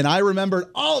thing, and I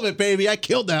remembered all of it, baby. I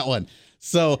killed that one.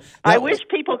 So I wish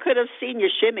people could have seen you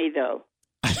shimmy, though.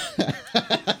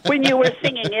 When you were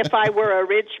singing "If I Were a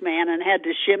Rich Man" and had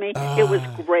to shimmy, it was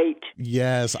great.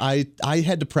 Yes, I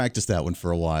had to practice that one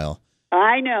for a while.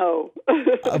 I know.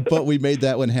 But we made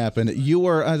that one happen. You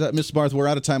were, Mrs. Barth, we're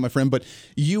out of time, my friend, but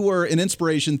you were an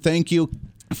inspiration. Thank you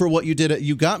for what you did.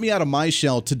 You got me out of my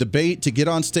shell to debate, to get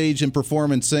on stage and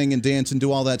perform and sing and dance and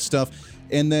do all that stuff.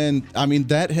 And then, I mean,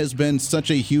 that has been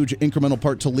such a huge incremental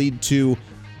part to lead to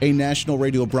a national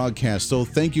radio broadcast. So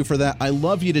thank you for that. I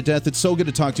love you to death. It's so good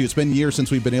to talk to you. It's been years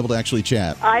since we've been able to actually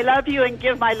chat. I love you, and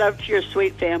give my love to your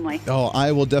sweet family. Oh,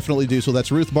 I will definitely do so.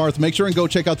 That's Ruth Barth. Make sure and go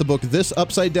check out the book, This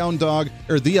Upside Down Dog,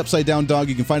 or The Upside Down Dog.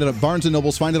 You can find it at Barnes &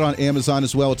 Nobles. Find it on Amazon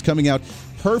as well. It's coming out.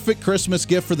 Perfect Christmas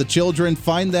gift for the children.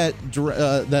 Find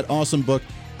that awesome book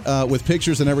with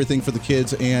pictures and everything for the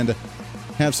kids, and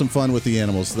have some fun with the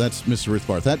animals. That's Miss Ruth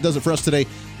Barth. That does it for us today.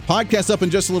 Podcast up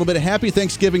in just a little bit. Happy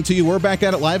Thanksgiving to you. We're back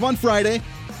at it live on Friday.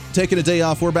 Taking a day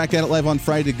off. We're back at it live on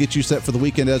Friday to get you set for the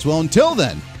weekend as well. Until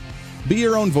then, be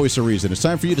your own voice of reason. It's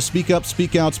time for you to speak up,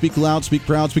 speak out, speak loud, speak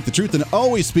proud, speak the truth, and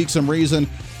always speak some reason.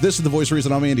 This is The Voice of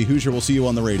Reason. I'm Andy Hoosier. We'll see you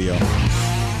on the radio.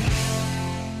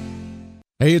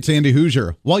 Hey, it's Andy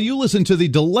Hoosier. While you listen to the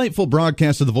delightful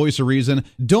broadcast of The Voice of Reason,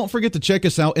 don't forget to check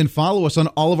us out and follow us on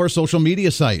all of our social media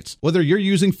sites. Whether you're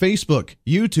using Facebook,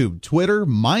 YouTube, Twitter,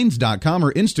 Minds.com,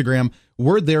 or Instagram,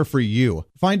 we're there for you.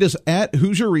 Find us at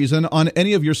Hoosier Reason on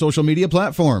any of your social media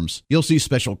platforms. You'll see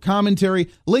special commentary,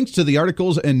 links to the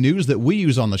articles and news that we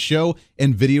use on the show,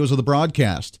 and videos of the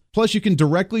broadcast. Plus, you can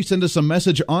directly send us a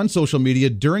message on social media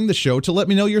during the show to let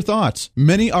me know your thoughts.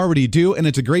 Many already do, and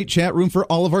it's a great chat room for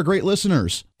all of our great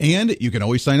listeners. And you can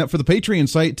always sign up for the Patreon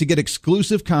site to get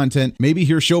exclusive content, maybe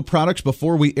hear show products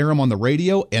before we air them on the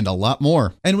radio, and a lot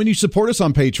more. And when you support us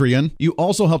on Patreon, you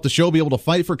also help the show be able to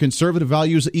fight for conservative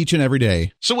values each and every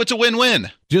day. So it's a win-win.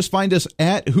 Just find us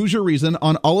at Hoosier Reason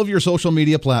on all of your social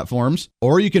media platforms,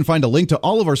 or you can find a link to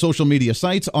all of our social media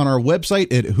sites on our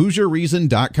website at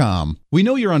HoosierReason.com. We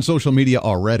know you're on social media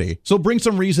already, so bring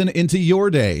some reason into your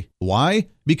day. Why?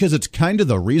 Because it's kind of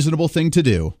the reasonable thing to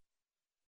do.